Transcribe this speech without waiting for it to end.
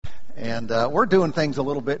And we're doing things a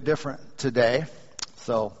little bit different today.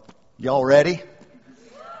 So, y'all ready?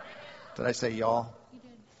 Did I say y'all? You did.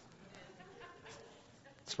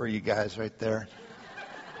 It's for you guys right there.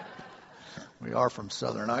 We are from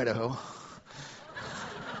southern Idaho.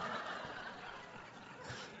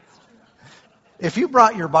 If you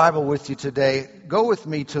brought your Bible with you today, go with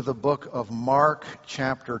me to the book of Mark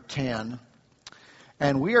chapter 10.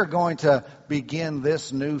 And we are going to begin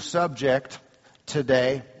this new subject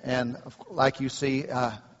today. And like you see,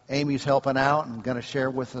 Amy's helping out and going to share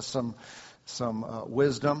with us some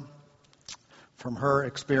wisdom from her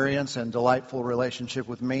experience and delightful relationship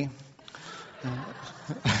with me.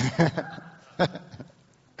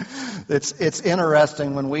 It's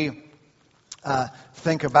interesting when we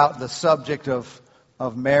think about the subject of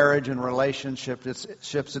marriage and relationships.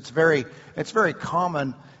 It's very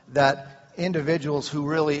common that individuals who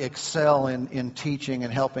really excel in teaching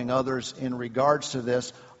and helping others in regards to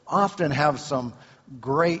this often have some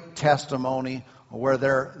great testimony where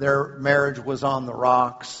their marriage was on the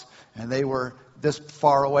rocks and they were this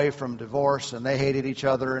far away from divorce and they hated each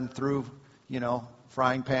other and threw,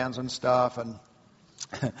 frying pans and stuff and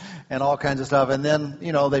all kinds of stuff. And then,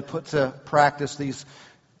 they put to practice these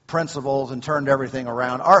principles and turned everything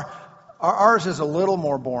around. Ours is a little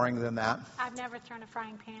more boring than that. I've never thrown a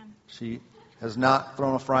frying pan. She has not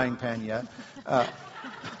thrown a frying pan yet.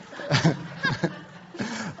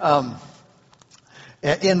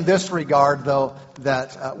 In this regard, though,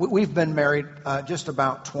 that we've been married just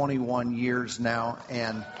about 21 years now,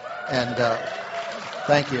 and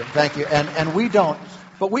thank you, and we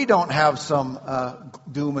don't have some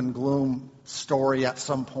doom and gloom story at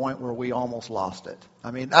some point where we almost lost it.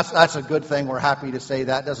 I mean, that's a good thing. We're happy to say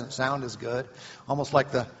that. Doesn't sound as good. Almost like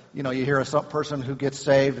you hear some person who gets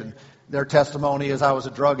saved and their testimony is, I was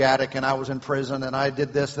a drug addict and I was in prison and I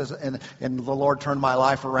did this and the Lord turned my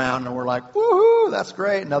life around, and we're like, woohoo, that's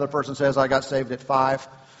great. Another person says, I got saved at 5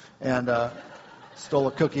 and stole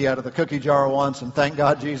a cookie out of the cookie jar once, and thank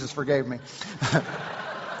God Jesus forgave me.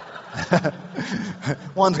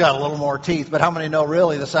 One's got a little more teeth, but how many know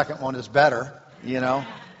really the second one is better,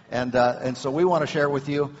 And so we want to share with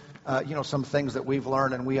you, some things that we've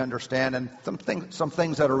learned and we understand, and some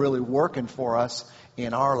things that are really working for us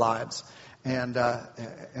in our lives. And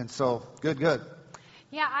so, good.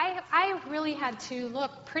 Yeah, I really had to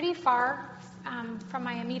look pretty far from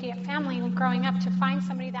my immediate family growing up to find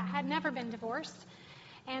somebody that had never been divorced.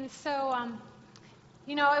 And so,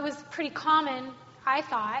 it was pretty common. I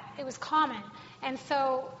thought it was common. And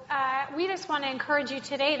so we just want to encourage you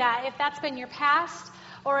today that if that's been your past,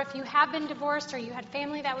 or if you have been divorced or you had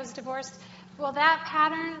family that was divorced, well, that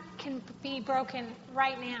pattern can be broken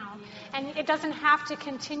right now. And it doesn't have to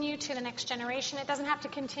continue to the next generation. It doesn't have to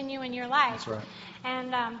continue in your life. That's right.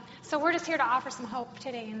 And so we're just here to offer some hope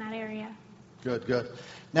today in that area. Good.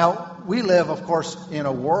 Now, we live, of course, in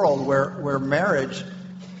a world where marriage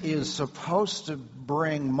is supposed to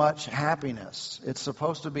bring much happiness. It's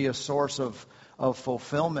supposed to be a source of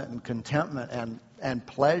fulfillment and contentment and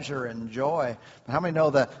pleasure and joy. But how many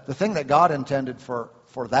know that the thing that God intended for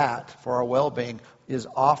our well-being, is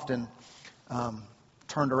often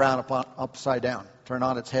turned around upside down, turned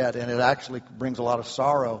on its head, and it actually brings a lot of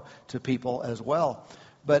sorrow to people as well.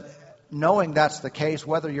 But knowing that's the case,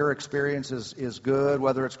 whether your experience is good,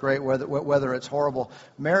 whether it's great, whether it's horrible,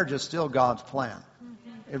 marriage is still God's plan.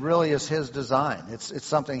 It really is His design. It's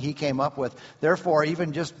something He came up with. Therefore,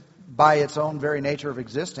 even just by its own very nature of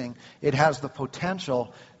existing, it has the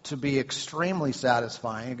potential to be extremely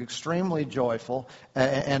satisfying, extremely joyful,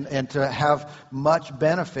 and to have much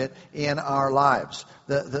benefit in our lives.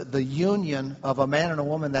 The union of a man and a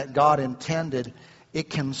woman that God intended, it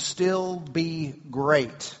can still be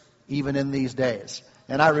great even in these days.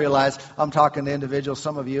 And I realize I'm talking to individuals,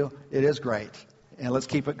 some of you, it is great. And let's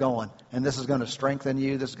keep it going. And this is going to strengthen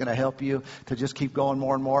you. This is going to help you to just keep going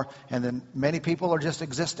more and more. And then many people are just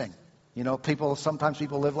existing. Sometimes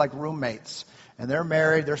people live like roommates. And they're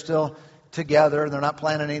married. They're still together. They're not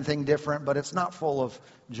planning anything different. But it's not full of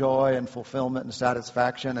joy and fulfillment and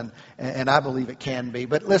satisfaction. And I believe it can be.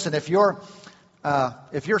 But listen, if you're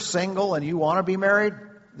single and you want to be married,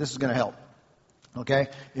 this is going to help. Okay?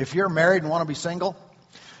 If you're married and want to be single,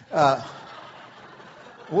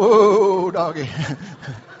 whoa, doggy.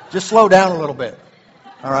 Just slow down a little bit.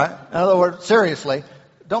 All right? In other words, seriously,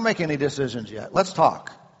 don't make any decisions yet. Let's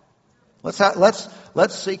talk.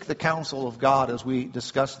 Let's seek the counsel of God as we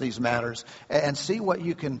discuss these matters and see what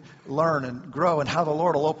you can learn and grow and how the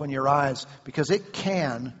Lord will open your eyes, because it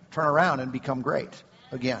can turn around and become great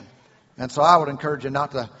again. And so I would encourage you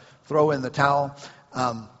not to throw in the towel.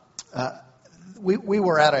 We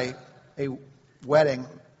were at a wedding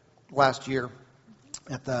last year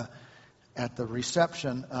at the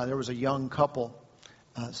reception, there was a young couple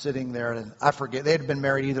sitting there, and I forget, they had been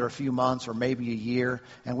married either a few months or maybe a year,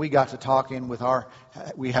 and we got to talking with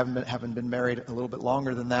we haven't been married a little bit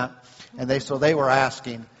longer than that, and they were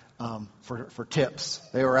asking for tips.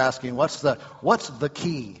 They were asking, what's the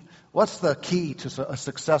key? What's the key to a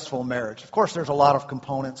successful marriage? Of course, there's a lot of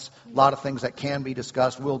components, a lot of things that can be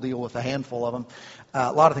discussed. We'll deal with a handful of them.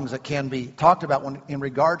 A lot of things that can be talked about in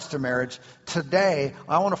regards to marriage. Today,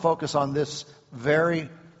 I want to focus on this very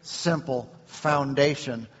simple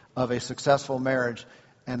foundation of a successful marriage,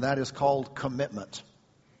 and that is called commitment.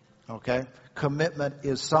 Okay? Commitment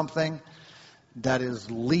is something that is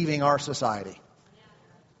leaving our society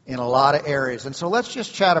in a lot of areas. And so let's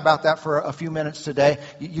just chat about that for a few minutes today.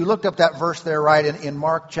 You looked up that verse there, right, in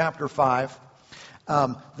Mark chapter 5.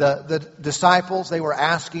 The disciples, they were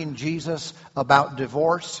asking Jesus about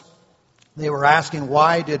divorce. They were asking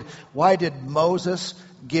why did Moses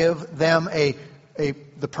give them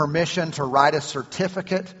the permission to write a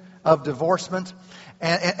certificate of divorcement?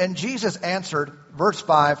 And Jesus answered, verse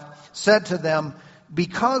 5, said to them,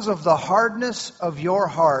 because of the hardness of your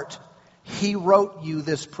heart, He wrote you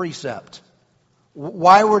this precept.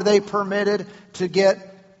 Why were they permitted to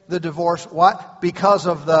get the divorce? What? Because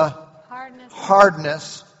of the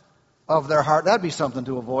hardness of their heart. That'd be something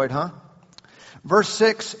to avoid, huh? Verse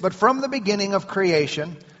 6, but from the beginning of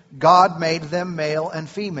creation, God made them male and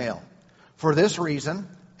female. For this reason,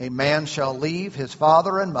 a man shall leave his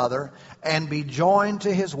father and mother and be joined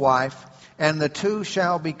to his wife, and the two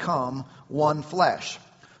shall become one flesh.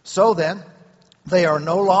 So then, they are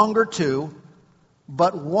no longer two,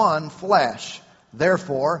 but one flesh.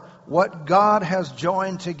 Therefore, what God has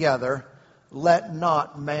joined together, let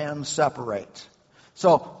not man separate.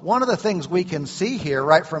 So, one of the things we can see here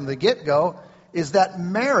right from the get-go is that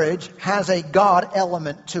marriage has a God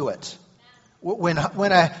element to it. When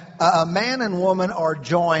a man and woman are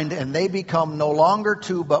joined and they become no longer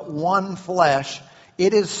two but one flesh,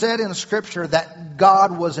 it is said in Scripture that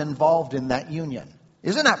God was involved in that union.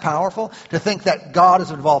 Isn't that powerful to think that God is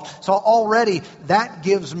involved? So already that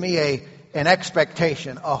gives me an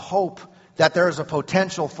expectation, a hope that there is a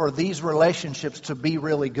potential for these relationships to be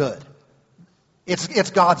really good.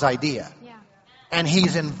 It's God's idea. Yeah. And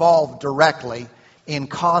He's involved directly in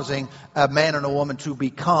causing a man and a woman to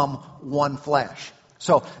become one flesh.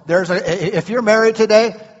 So if you're married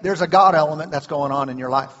today, there's a God element that's going on in your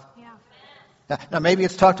life. Yeah. Now maybe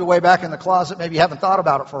it's tucked away back in the closet. Maybe you haven't thought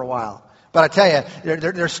about it for a while. But I tell you,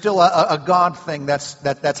 there's still a God thing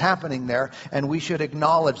that's happening there, and we should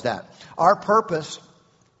acknowledge that. Our purpose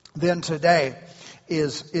then today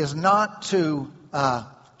is not to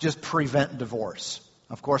just prevent divorce.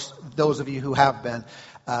 Of course, those of you who have been,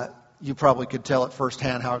 you probably could tell it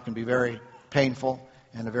firsthand how it can be very painful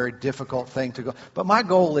and a very difficult thing to go. But my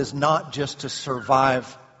goal is not just to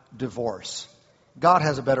survive divorce. God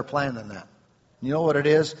has a better plan than that. You know what it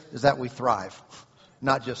is? Is that we thrive.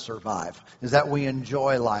 Not just survive. Is that we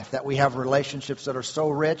enjoy life. That we have relationships that are so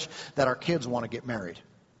rich that our kids want to get married.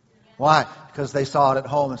 Why? Because they saw it at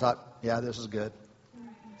home and thought, yeah, this is good.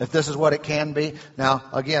 If this is what it can be. Now,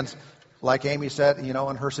 again, like Amy said,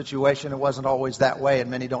 in her situation, it wasn't always that way, and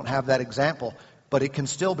many don't have that example. But it can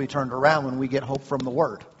still be turned around when we get hope from the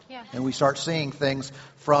Word. Yes. And we start seeing things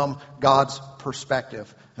from God's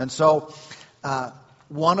perspective. And so,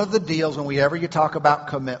 one of the deals whenever you talk about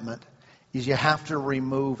commitment is you have to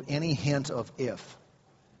remove any hint of if.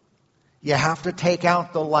 You have to take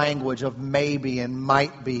out the language of maybe and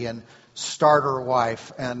might be and starter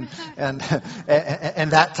wife and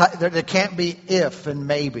that type. There can't be if and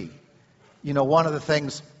maybe. One of the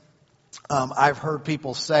things I've heard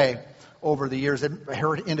people say over the years, I've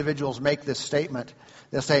heard individuals make this statement.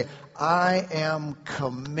 They'll say, I am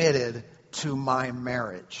committed to my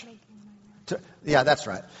marriage. Yeah, that's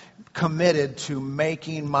right. Committed to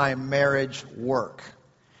making my marriage work.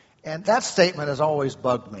 And that statement has always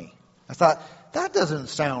bugged me. I thought, that doesn't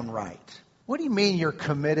sound right. What do you mean you're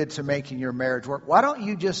committed to making your marriage work? Why don't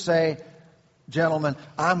you just say, gentlemen,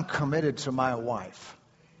 I'm committed to my wife.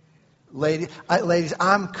 Ladies,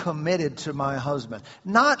 I'm committed to my husband.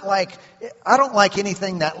 Not like, I don't like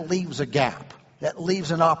anything that leaves a gap, that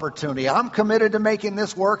leaves an opportunity. I'm committed to making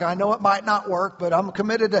this work. I know it might not work, but I'm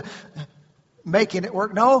committed to making it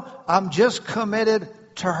work. No, I'm just committed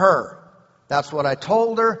to her. That's what I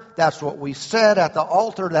told her. That's what we said at the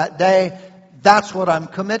altar that day. That's what I'm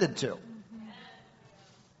committed to.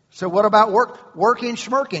 So what about working,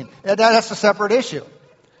 schmirking? That's a separate issue.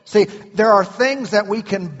 See, there are things that we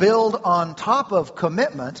can build on top of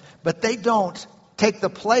commitment, but they don't take the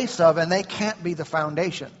place of, and they can't be the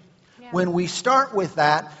foundation. Yeah. When we start with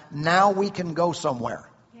that, now we can go somewhere.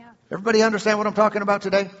 Yeah. Everybody understand what I'm talking about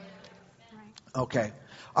today? Right. Okay.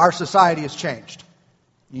 Our society has changed.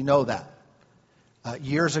 You know that.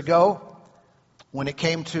 Years ago, when it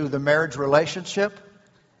came to the marriage relationship,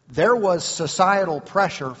 there was societal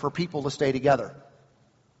pressure for people to stay together.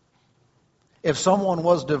 If someone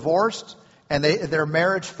was divorced and their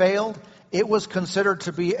marriage failed, it was considered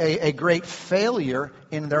to be a great failure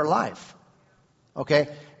in their life. Okay?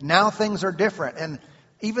 Now things are different. And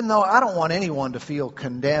even though I don't want anyone to feel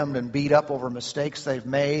condemned and beat up over mistakes they've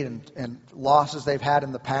made and losses they've had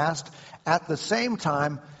in the past, at the same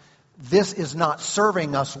time, this is not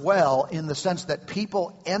serving us well in the sense that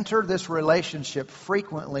people enter this relationship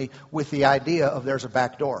frequently with the idea of there's a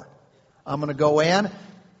back door. I'm going to go in,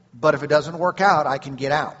 but if it doesn't work out, I can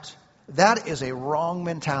get out. That is a wrong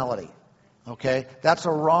mentality. Okay? That's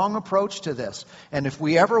a wrong approach to this. And if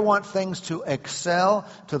we ever want things to excel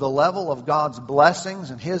to the level of God's blessings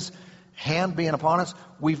and His hand being upon us,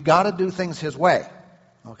 we've got to do things His way.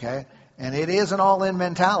 Okay? And it is an all-in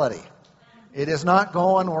mentality. It is not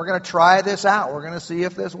going, we're going to try this out. We're going to see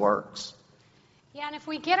if this works. Yeah, and if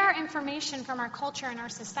we get our information from our culture and our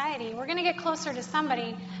society, we're going to get closer to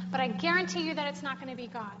somebody, but I guarantee you that it's not going to be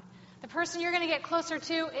God. The person you're going to get closer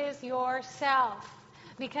to is yourself,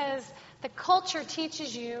 because the culture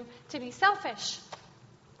teaches you to be selfish.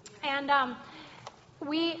 And I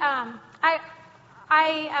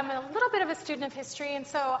am a little bit of a student of history, and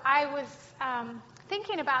so I was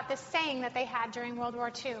thinking about this saying that they had during World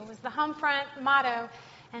War II. It was the home front motto,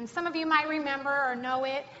 and some of you might remember or know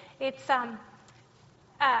it. It's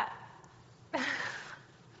I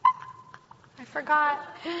forgot.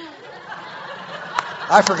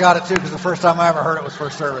 I forgot it too, because the first time I ever heard it was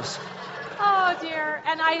first service. Oh dear,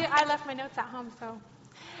 and I left my notes at home, so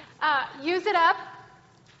use it up,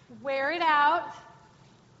 wear it out,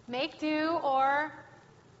 make do, or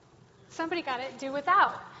somebody got it, do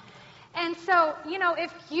without. And so,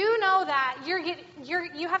 if you know that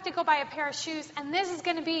you have to go buy a pair of shoes, and this is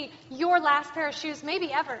going to be your last pair of shoes,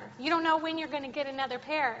 maybe ever. You don't know when you're going to get another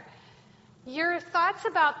pair. Your thoughts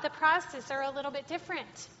about the process are a little bit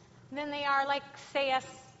different than they are, like, say, us,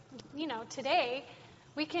 today.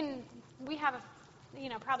 We have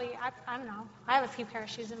probably, I don't know, I have a few pair of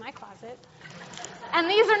shoes in my closet. And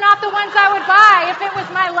these are not the ones I would buy if it was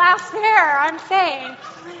my last pair, I'm saying.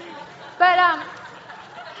 But,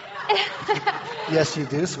 Yes, you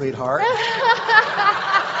do, sweetheart.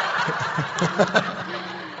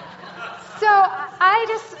 So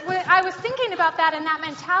I was thinking about that and that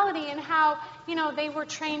mentality and how, they were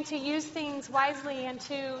trained to use things wisely and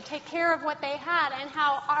to take care of what they had, and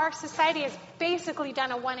how our society has basically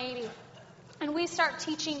done a 180. And we start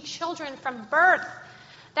teaching children from birth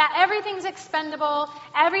that everything's expendable,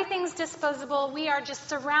 everything's disposable. We are just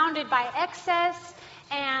surrounded by excess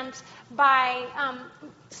and by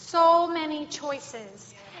so many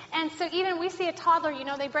choices. And so even we see a toddler,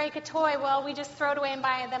 they break a toy, well, we just throw it away and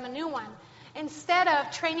buy them a new one. Instead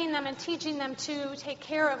of training them and teaching them to take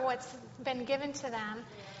care of what's been given to them.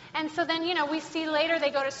 And so then, we see later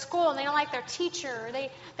they go to school and they don't like their teacher, or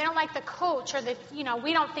they don't like the coach, or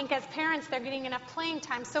we don't think as parents they're getting enough playing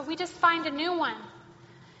time. So we just find a new one.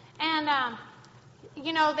 And,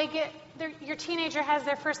 your teenager has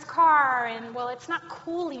their first car, and, well, it's not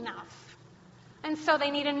cool enough. And so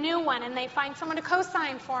they need a new one, and they find someone to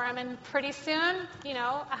co-sign for them, and pretty soon,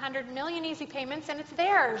 100 million easy payments, and it's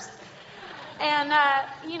theirs. And,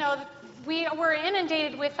 we're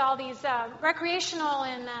inundated with all these recreational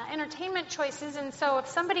and entertainment choices, and so if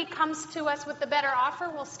somebody comes to us with a better offer,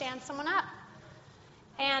 we'll stand someone up.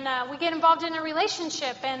 And we get involved in a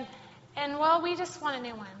relationship, and well, we just want a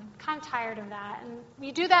new one. Kind of tired of that. And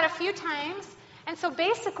you do that a few times, and so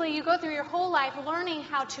basically you go through your whole life learning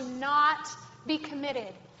how to not be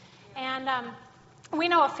committed. And we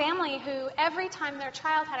know a family who every time their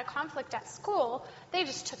child had a conflict at school, they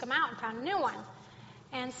just took them out and found a new one.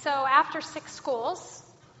 And so after 6 schools,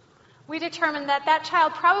 we determined that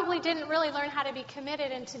child probably didn't really learn how to be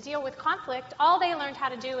committed and to deal with conflict. All they learned how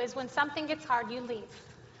to do is when something gets hard, you leave.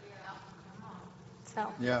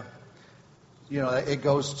 So. Yeah. It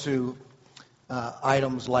goes to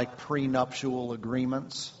items like prenuptial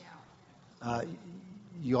agreements.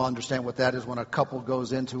 You'll understand what that is when a couple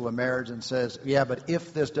goes into a marriage and says, yeah, but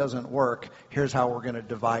if this doesn't work, here's how we're going to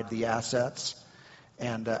divide the assets.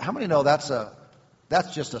 And how many know that's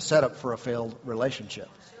just a setup for a failed relationship?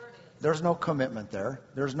 There's no commitment there.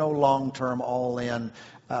 There's no long-term, all-in.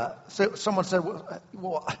 Someone said,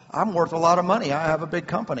 well, I'm worth a lot of money. I have a big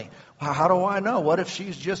company. How do I know? What if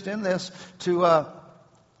she's just in this to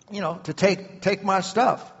take my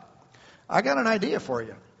stuff? I got an idea for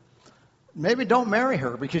you. maybe don't marry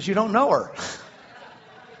her because you don't know her.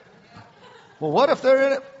 Well, what if they're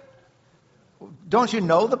in it? Don't you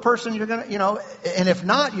know the person you're going to, and if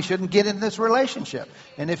not, you shouldn't get in this relationship.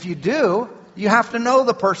 And if you do, you have to know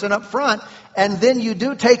the person up front, and then you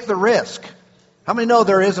do take the risk. How many know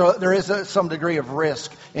there is some degree of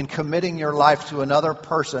risk in committing your life to another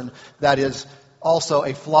person that is also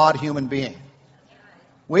a flawed human being?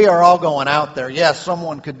 We are all going out there. Yes,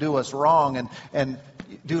 someone could do us wrong and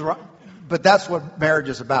do wrong. But that's what marriage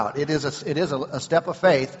is about. It is a step of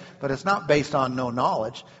faith, but it's not based on no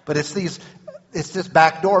knowledge. But it's this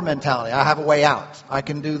backdoor mentality. I have a way out. I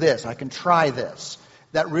can do this. I can try this.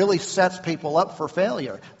 That really sets people up for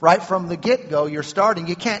failure. Right from the get-go, you're starting.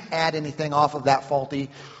 You can't add anything off of that faulty,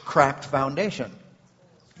 cracked foundation.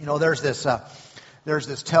 There's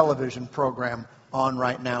this television program on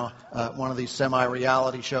right now, one of these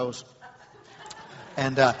semi-reality shows,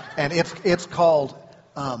 and it's called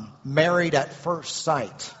Married at First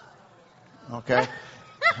Sight. Okay.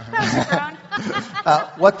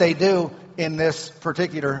 What they do in this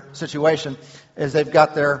particular situation is they've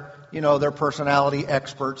got their personality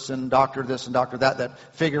experts and doctor this and doctor that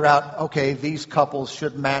figure out, okay, these couples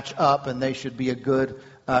should match up and they should be a good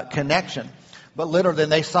connection. But literally, then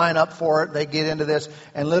they sign up for it, they get into this,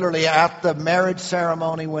 and literally at the marriage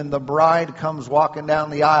ceremony, when the bride comes walking down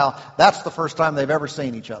the aisle, that's the first time they've ever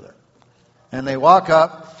seen each other. And they walk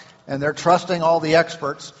up, and they're trusting all the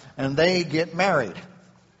experts, and they get married.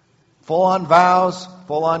 Full-on vows,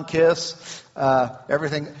 full-on kiss,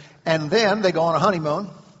 everything. And then they go on a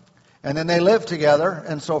honeymoon, and then they live together,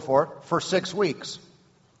 and so forth, for 6 weeks.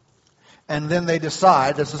 And then they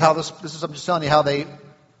decide, I'm just telling you how they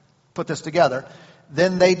put this together.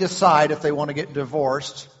 Then they decide if they want to get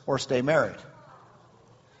divorced or stay married.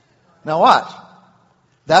 Now what?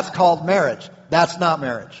 That's called marriage. That's not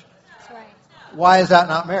marriage. That's right. Why is that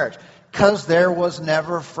not marriage? Because there was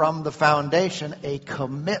never from the foundation a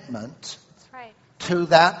commitment to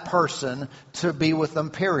that person to be with them,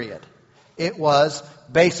 period. It was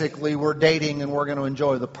basically we're dating and we're going to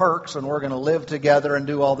enjoy the perks and we're going to live together and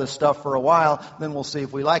do all this stuff for a while. Then we'll see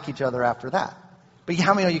if we like each other after that. But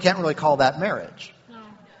how many know you can't really call that marriage? No.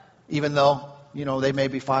 Even though, they may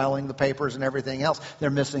be filing the papers and everything else.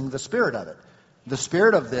 They're missing the spirit of it. The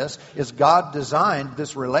spirit of this is God designed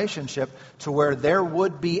this relationship to where there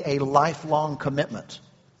would be a lifelong commitment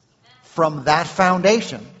from that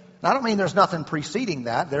foundation. Now, I don't mean there's nothing preceding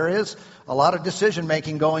that. There is a lot of decision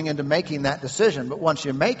making going into making that decision. But once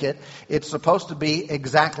you make it, it's supposed to be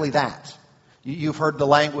exactly that. You've heard the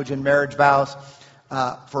language in marriage vows,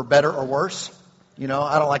 for better or worse. I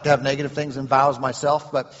don't like to have negative things in vows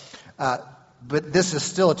myself, but this is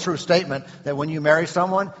still a true statement that when you marry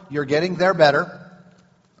someone, you're getting their better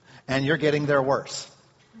and you're getting their worse.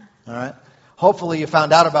 All right? Hopefully you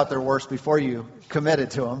found out about their worse before you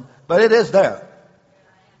committed to them, but it is there.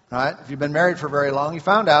 All right? If you've been married for very long, you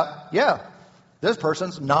found out, this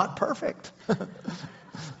person's not perfect.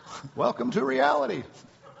 Welcome to reality.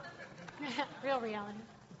 Real reality.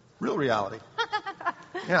 Real reality.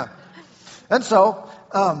 Yeah. And so,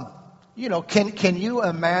 can you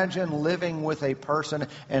imagine living with a person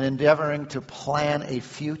and endeavoring to plan a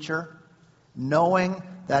future, knowing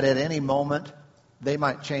that at any moment they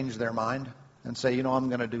might change their mind and say, I'm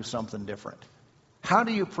going to do something different? How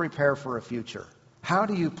do you prepare for a future? How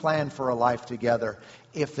do you plan for a life together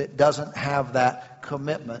if it doesn't have that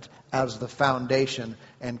commitment as the foundation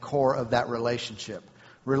and core of that relationship?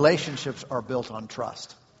 Relationships are built on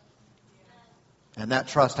trust. And that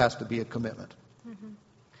trust has to be a commitment. Mm-hmm.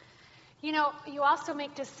 You also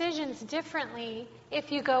make decisions differently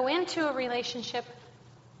if you go into a relationship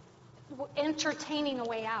entertaining a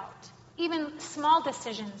way out. Even small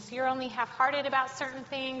decisions. You're only half-hearted about certain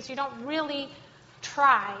things. You don't really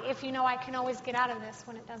try if I can always get out of this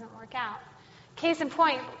when it doesn't work out. Case in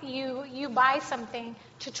point, you buy something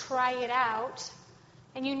to try it out,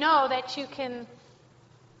 and you know that you can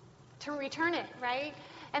to return it, right?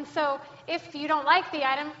 And so if you don't like the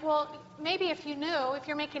item, well, maybe if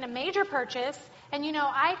you're making a major purchase and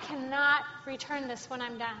I cannot return this when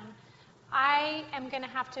I'm done, I am going to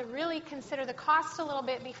have to really consider the cost a little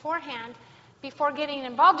bit beforehand before getting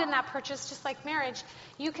involved in that purchase, just like marriage.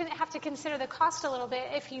 You can have to consider the cost a little bit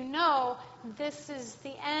if this is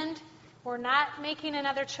the end, we're not making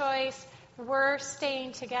another choice, we're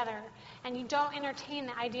staying together. And you don't entertain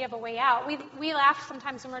the idea of a way out. We laugh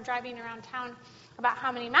sometimes when we're driving around town about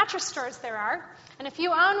how many mattress stores there are. And if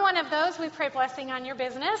you own one of those, we pray blessing on your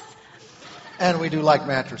business. And we do like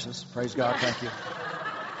mattresses. Praise God. Thank you.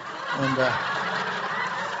 And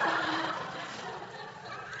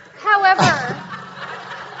however,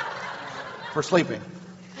 for sleeping.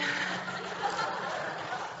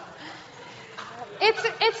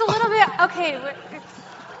 It's a little bit, okay.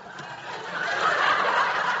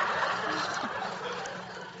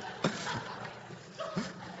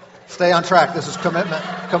 Stay on track. This is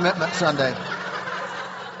Commitment Sunday.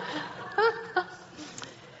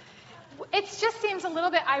 It just seems a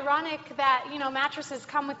little bit ironic that, mattresses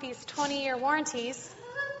come with these 20-year warranties.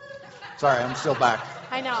 Sorry, I'm still back.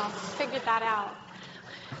 I know, figured that out.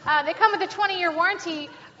 They come with a 20-year warranty,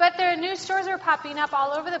 but their new stores are popping up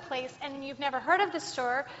all over the place, and you've never heard of the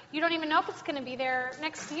store. You don't even know if it's going to be there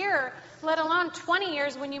next year, let alone 20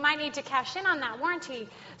 years when you might need to cash in on that warranty.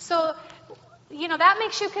 So, that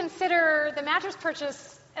makes you consider the mattress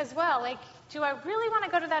purchase as well. Like, do I really want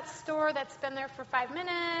to go to that store that's been there for 5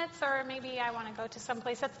 minutes, or maybe I want to go to some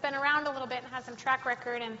place that's been around a little bit and has some track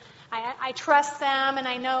record, and I trust them, and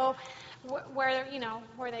I know where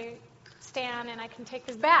they stand, and I can take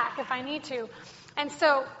this back if I need to. And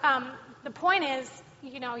so the point is,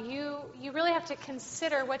 you really have to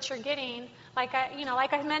consider what you're getting. Like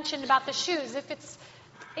I mentioned about the shoes. If it's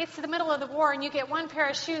the middle of the war and you get one pair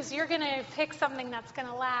of shoes, you're going to pick something that's going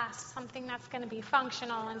to last, something that's going to be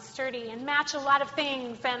functional and sturdy and match a lot of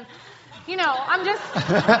things. And, I'm just,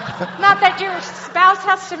 not that your spouse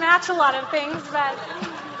has to match a lot of things, but,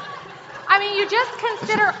 you just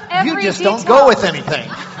consider every You just detail. don't go with anything.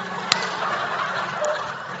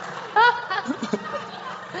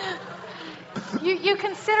 You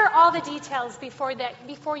consider all the details before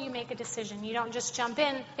you make a decision. You don't just jump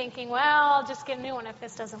in thinking, well, I'll just get a new one if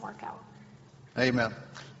this doesn't work out. Amen.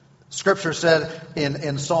 Scripture said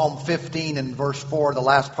in Psalm 15 and verse 4, the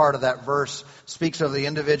last part of that verse speaks of the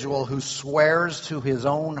individual who swears to his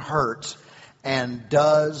own hurt and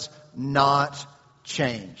does not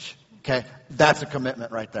change. Okay? That's a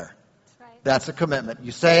commitment right there. That's a commitment.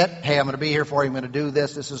 You say it, hey, I'm going to be here for you, I'm going to do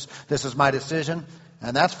this, this is my decision,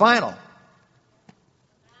 and that's final.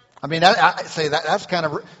 I say that's kind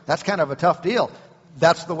of a tough deal.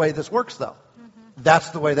 That's the way this works, though. Mm-hmm.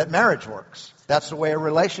 That's the way that marriage works. That's the way a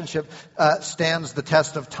relationship stands the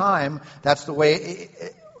test of time. That's the way,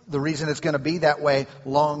 the reason it's going to be that way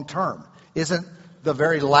long term. Isn't the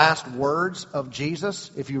very last words of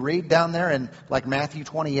Jesus, if you read down there in like Matthew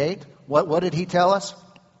 28, what did he tell us?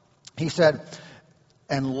 He said,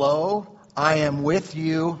 "And lo, I am with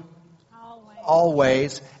you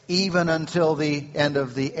always, even until the end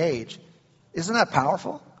of the age." Isn't that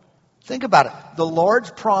powerful? Think about it. The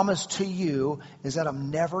Lord's promise to you is that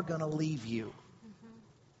I'm never going to leave you. Mm-hmm.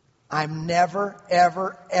 I'm never,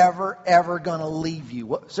 ever, ever, ever going to leave you.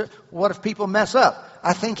 What if people mess up?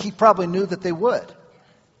 I think he probably knew that they would.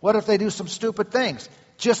 What if they do some stupid things?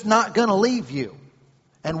 Just not going to leave you.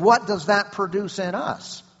 And what does that produce in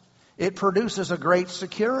us? It produces a great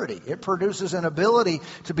security. It produces an ability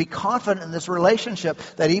to be confident in this relationship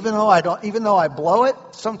that even though I blow it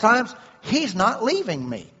sometimes, he's not leaving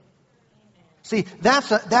me. See,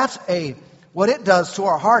 what it does to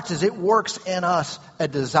our hearts is it works in us a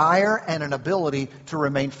desire and an ability to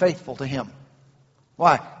remain faithful to him.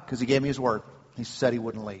 Why? Because he gave me his word. He said he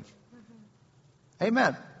wouldn't leave. Mm-hmm.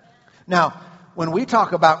 Amen. Now, when we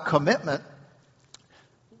talk about commitment,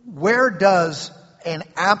 where does an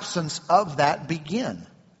absence of that begin?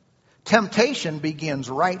 Temptation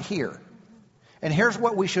begins right here. And here's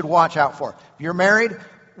what we should watch out for. If you're married,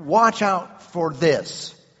 watch out for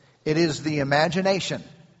this. It is the imagination.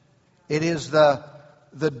 It is the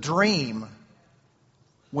dream.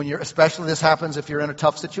 Especially this happens if you're in a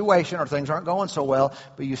tough situation or things aren't going so well,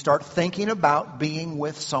 but you start thinking about being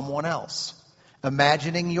with someone else.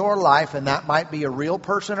 Imagining your life, and that might be a real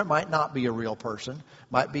person, it might not be a real person.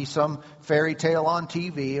 It might be some fairy tale on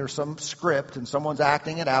TV or some script, and someone's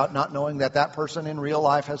acting it out, not knowing that person in real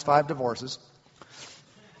life has 5 divorces.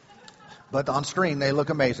 But on screen, they look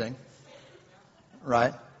amazing.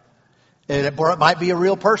 Right? Or it might be a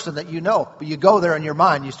real person that you know, but you go there in your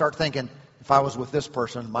mind, you start thinking, if I was with this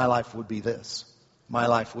person, my life would be this. My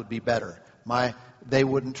life would be better. They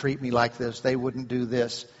wouldn't treat me like this. They wouldn't do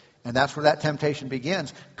this. And that's where that temptation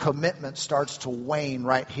begins. Commitment starts to wane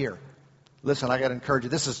right here. Listen, I got to encourage you.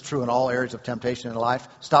 This is true in all areas of temptation in life.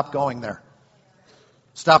 Stop going there.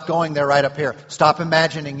 Stop going there right up here. Stop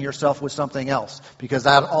imagining yourself with something else. Because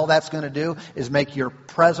all that's going to do is make your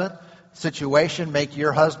present situation, make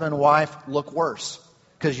your husband, wife look worse.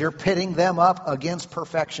 Because you're pitting them up against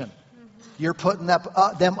perfection. You're putting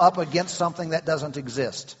them up against something that doesn't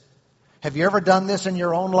exist. Have you ever done this in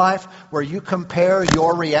your own life where you compare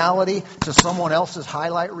your reality to someone else's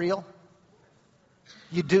highlight reel?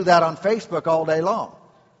 You do that on Facebook all day long.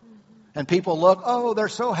 And people look, oh, they're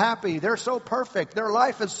so happy, they're so perfect, their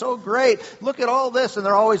life is so great. Look at all this, and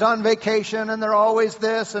they're always on vacation, and they're always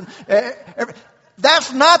this. And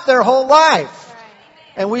that's not their whole life.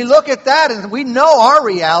 And we look at that and we know our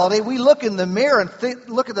reality. We look in the mirror and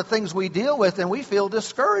look at the things we deal with and we feel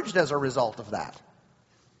discouraged as a result of that.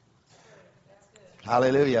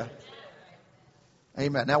 Hallelujah.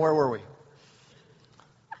 Amen. Now where were we?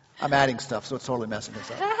 I'm adding stuff, so it's totally messing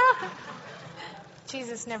us up.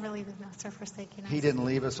 Jesus never leaves us or forsaken us. He didn't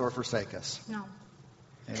leave us or forsake us. No.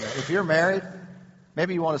 Amen. If you're married,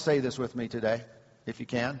 maybe you want to say this with me today. If you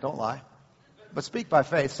can, don't lie. But speak by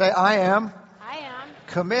faith. Say, I am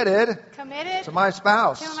committed to my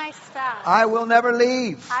spouse. To my spouse. I will never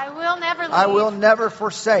leave. I will never leave. I will never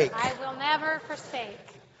forsake. I will never forsake.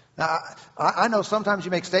 Now, I know sometimes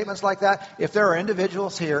you make statements like that. If there are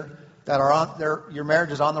individuals here that are on your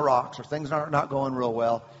marriage is on the rocks or things are not going real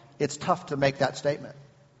well, it's tough to make that statement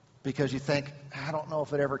because you think, I don't know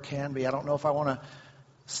if it ever can be. I don't know if I want to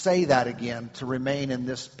say that again to remain in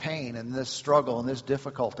this pain and this struggle and this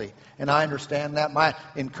difficulty. And I understand that. My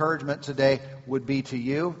encouragement today would be to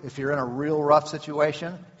you, if you're in a real rough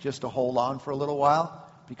situation, just to hold on for a little while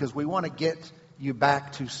because we want to get you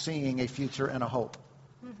back to seeing a future and a hope.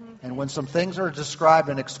 And when some things are described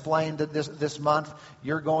and explained this month,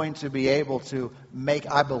 you're going to be able to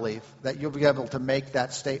I believe, that you'll be able to make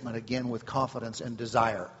that statement again with confidence and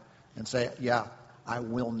desire and say, yeah, I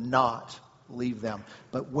will not leave them.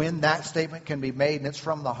 But when that statement can be made and it's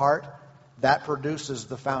from the heart, that produces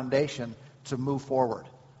the foundation to move forward.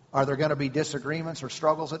 Are there going to be disagreements or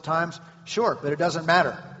struggles at times? Sure, but it doesn't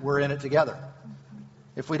matter. We're in it together.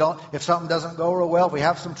 If something doesn't go real well, if we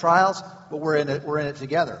have some trials, but we're in it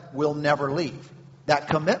together. We'll never leave. That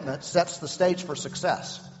commitment sets the stage for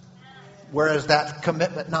success. Whereas that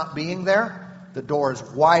commitment not being there, the door is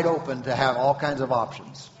wide open to have all kinds of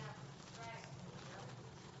options.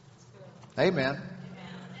 Amen.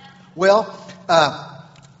 Well,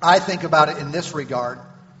 I think about it in this regard.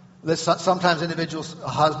 Sometimes individuals, a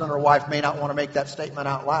husband or wife, may not want to make that statement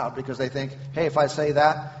out loud because they think, hey, if I say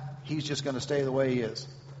that, he's just going to stay the way he is.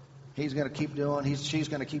 He's going to keep she's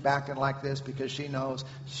going to keep acting like this because she knows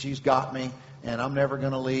she's got me and I'm never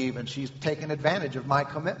going to leave and she's taking advantage of my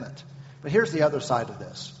commitment. But here's the other side of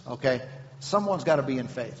this, okay? Someone's got to be in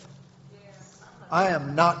faith. I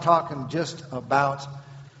am not talking just about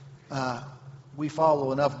we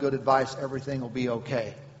follow enough good advice, everything will be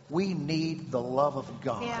okay. We need the love of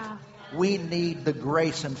God. Yeah. We need the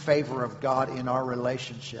grace and favor of God in our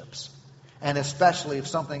relationships. And especially if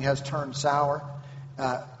something has turned sour,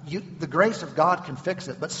 the grace of God can fix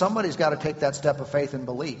it. But somebody's got to take that step of faith and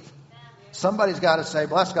believe. Somebody's got to say,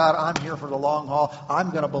 bless God, I'm here for the long haul.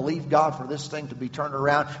 I'm going to believe God for this thing to be turned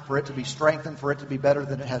around, for it to be strengthened, for it to be better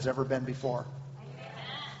than it has ever been before.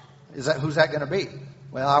 Who's that going to be?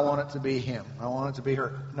 Well, I want it to be him. I want it to be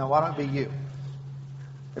her. No, why don't it be you?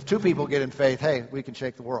 If two people get in faith, hey, we can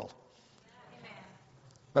shake the world.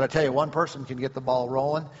 But I tell you, one person can get the ball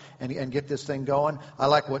rolling and get this thing going. I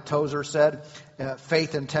like what Tozer said.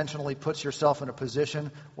 Faith intentionally puts yourself in a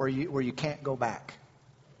position where you can't go back.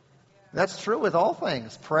 That's true with all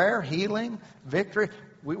things. Prayer, healing, victory.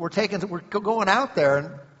 We're going out there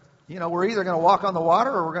and, we're either going to walk on the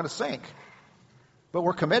water or we're going to sink. But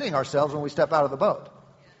we're committing ourselves when we step out of the boat.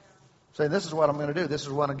 Saying, this is what I'm going to do. This is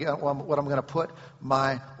what I'm going to put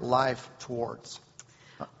my life towards.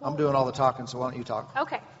 I'm doing all the talking, so why don't you talk?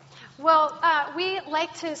 Okay. Well, we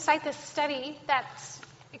like to cite this study that's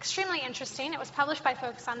extremely interesting. It was published by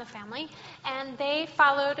Focus on the Family, and they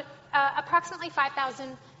followed approximately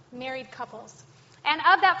 5,000 married couples. And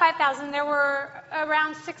of that 5,000, there were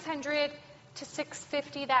around 600 to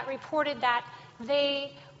 650 that reported that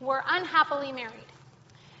they were unhappily married.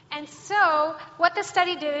 And so what the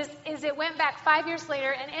study did is it went back 5 years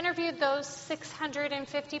later and interviewed those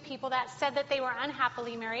 650 people that said that they were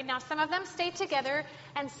unhappily married. Now, some of them stayed together,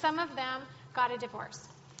 and some of them got a divorce.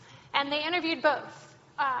 And they interviewed both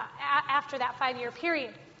after that 5-year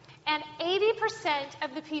period. And 80%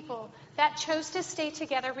 of the people that chose to stay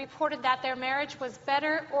together reported that their marriage was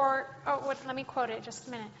better let me quote it just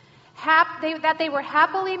a minute, that they were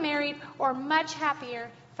happily married or much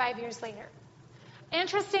happier 5 years later.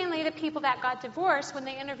 Interestingly, the people that got divorced, when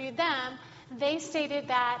they interviewed them, they stated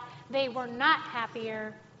that they were not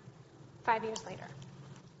happier 5 years later.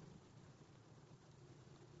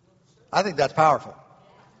 I think that's powerful.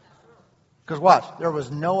 Because watch, there was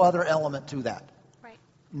no other element to that. Right.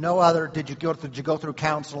 No other, did you go through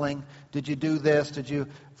counseling? Did you do this? Did you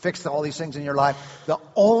fix all these things in your life? The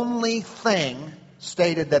only thing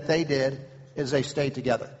stated that they did is they stayed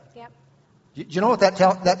together. Yep. Do you know what that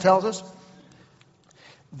tells us?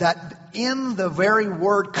 That in the very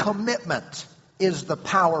word commitment is the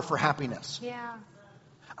power for happiness. Yeah.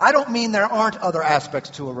 I don't mean there aren't other aspects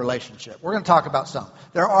to a relationship. We're going to talk about some.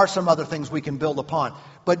 There are some other things we can build upon.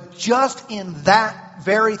 But just in that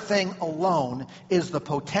very thing alone is the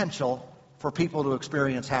potential for people to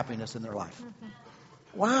experience happiness in their life.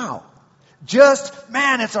 Wow.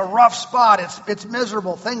 Man, it's a rough spot. It's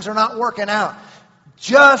miserable. Things are not working out.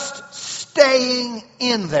 Just staying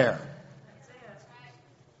in there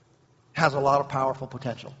has a lot of powerful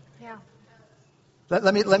potential. Yeah.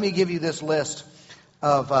 Let me give you this list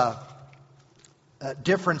of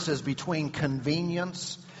differences between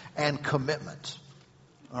convenience and commitment.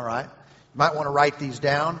 All right? You might want to write these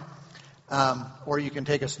down, or you can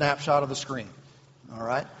take a snapshot of the screen. All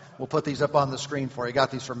right? We'll put these up on the screen for you.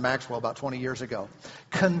 Got these from Maxwell about 20 years ago.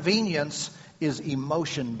 Convenience is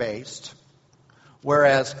emotion-based,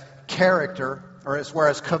 whereas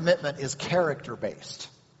commitment is character-based.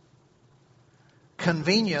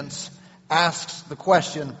 Convenience asks the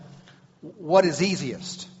question, what is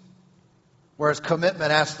easiest? Whereas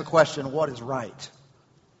commitment asks the question, what is right?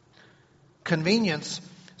 Convenience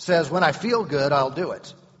says, when I feel good, I'll do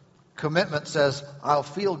it. Commitment says, I'll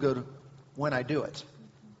feel good when I do it.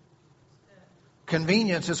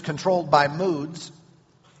 Convenience is controlled by moods,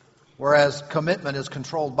 whereas commitment is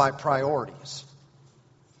controlled by priorities.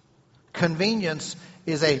 Convenience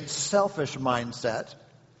is a selfish mindset,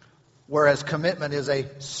 whereas commitment is a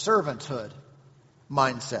servanthood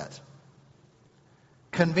mindset.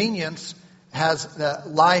 Convenience has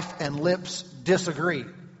life and lips disagree,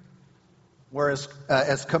 whereas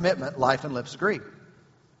as commitment, life and lips agree.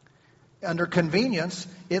 Under convenience,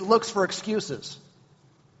 it looks for excuses,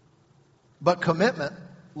 but commitment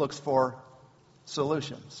looks for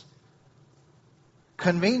solutions.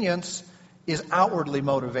 Convenience is outwardly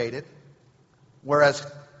motivated, whereas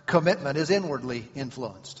commitment is inwardly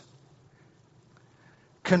influenced.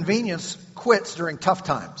 Convenience quits during tough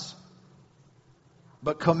times,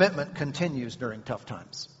 but commitment continues during tough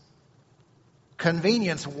times.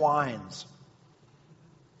 Convenience whines,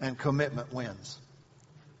 and commitment wins.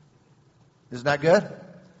 Isn't that good?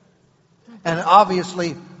 And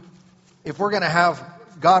obviously, if we're going to have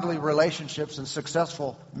godly relationships and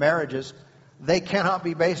successful marriages, they cannot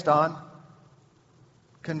be based on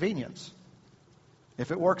convenience.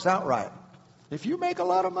 If it works out right. If you make a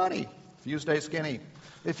lot of money, if you stay skinny,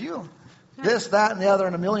 if you this, that, and the other,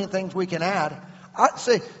 and a million things we can add, I'd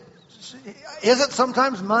say, isn't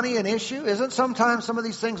sometimes money an issue? Isn't sometimes some of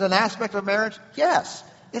these things an aspect of marriage? Yes.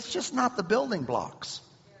 It's just not the building blocks.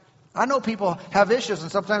 I know people have issues,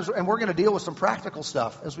 and we're going to deal with some practical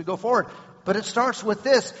stuff as we go forward. But it starts with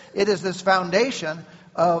this. It is this foundation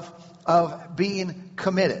of being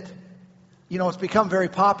committed. You know, it's become very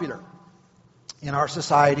popular in our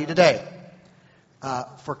society today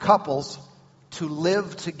for couples to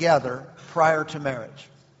live together prior to marriage.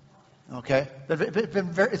 Okay?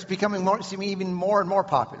 It's becoming even more and more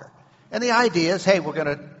popular. And the idea is, hey, we're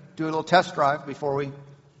going to do a little test drive before we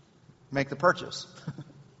make the purchase.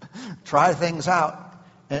 Try things out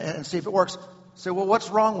and see if it works. Say, well, what's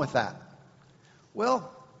wrong with that?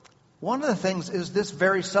 Well, one of the things is this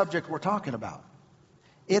very subject we're talking about.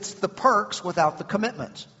 It's the perks without the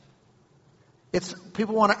commitment. It's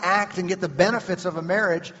people want to act and get the benefits of a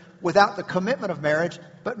marriage without the commitment of marriage,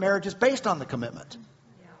 but marriage is based on the commitment.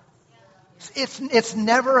 It's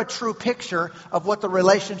never a true picture of what the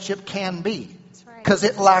relationship can be because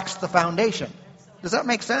it lacks the foundation. Does that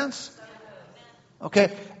make sense?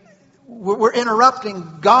 Okay. We're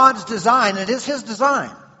interrupting God's design. It is His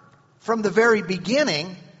design from the very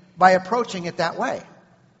beginning by approaching it that way.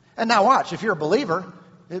 And now watch, if you're a believer,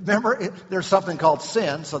 remember, there's something called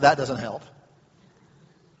sin, so that doesn't help.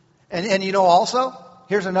 And you know also,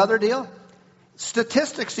 here's another deal.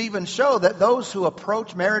 Statistics even show that those who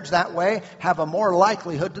approach marriage that way have a more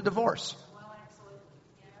likelihood to divorce.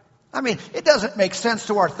 I mean, it doesn't make sense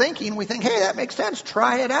to our thinking. We think, hey, that makes sense.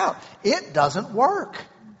 Try it out. It doesn't work.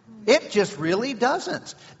 It just really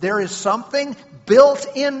doesn't. There is something built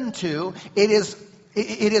into it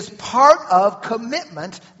is part of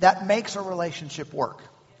commitment that makes a relationship work.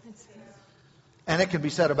 And it can be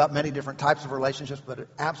said about many different types of relationships, but it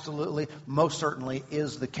absolutely, most certainly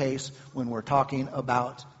is the case when we're talking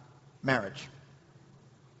about marriage.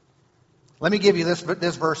 Let me give you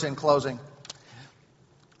this verse in closing.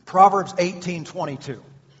 Proverbs 18:22.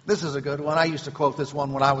 This is a good one. I used to quote this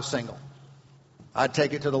one when I was single. I'd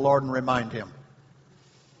take it to the Lord and remind Him.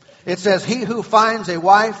 It says, he who finds a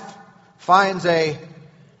wife finds a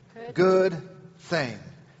good thing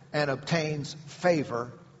and obtains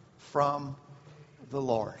favor from the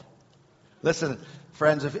Lord. Listen,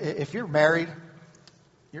 friends, if you're married,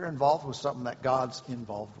 you're involved with something that God's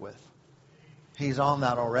involved with. He's on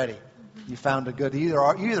that already. You found a good, you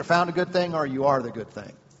either found a good thing or you are the good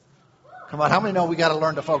thing. Come on, how many know we got to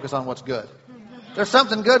learn to focus on what's good? There's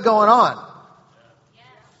something good going on.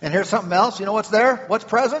 And here's something else. You know what's there? What's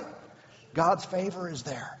present? God's favor is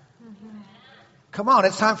there. Come on,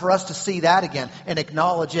 it's time for us to see that again and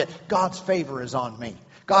acknowledge it. God's favor is on me.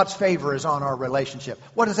 God's favor is on our relationship.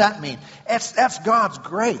 What does that mean? That's God's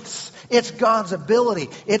grace. It's God's ability.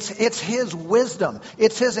 It's His wisdom.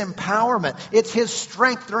 It's His empowerment. It's His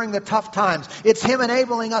strength during the tough times. It's Him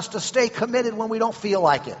enabling us to stay committed when we don't feel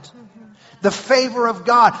like it. The favor of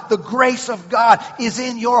God, the grace of God is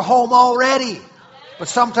in your home already. But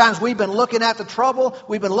sometimes we've been looking at the trouble,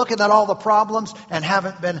 we've been looking at all the problems, and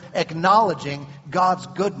haven't been acknowledging God's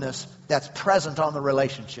goodness that's present on the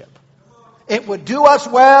relationship. It would do us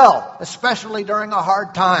well, especially during a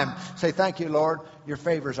hard time. Say, thank you, Lord, your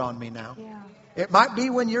favor's on me now. Yeah. It might be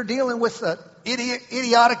when you're dealing with an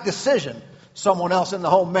idiotic decision someone else in the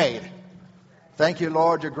home made. Thank you,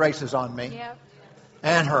 Lord, your grace is on me. Yep.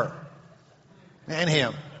 And her. And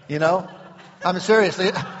him. You know? I mean, seriously,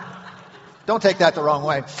 don't take that the wrong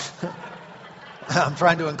way. I'm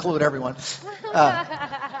trying to include everyone.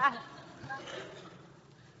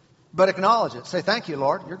 But acknowledge it. Say, thank you,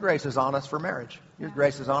 Lord. Your grace is on us for marriage. Your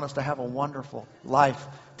grace is on us to have a wonderful life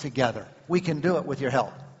together. We can do it with your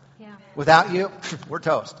help. Yeah. Without you, we're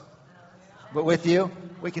toast. But with you,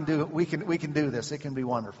 we can do this. It can be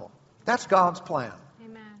wonderful. That's God's plan.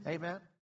 Amen. Amen.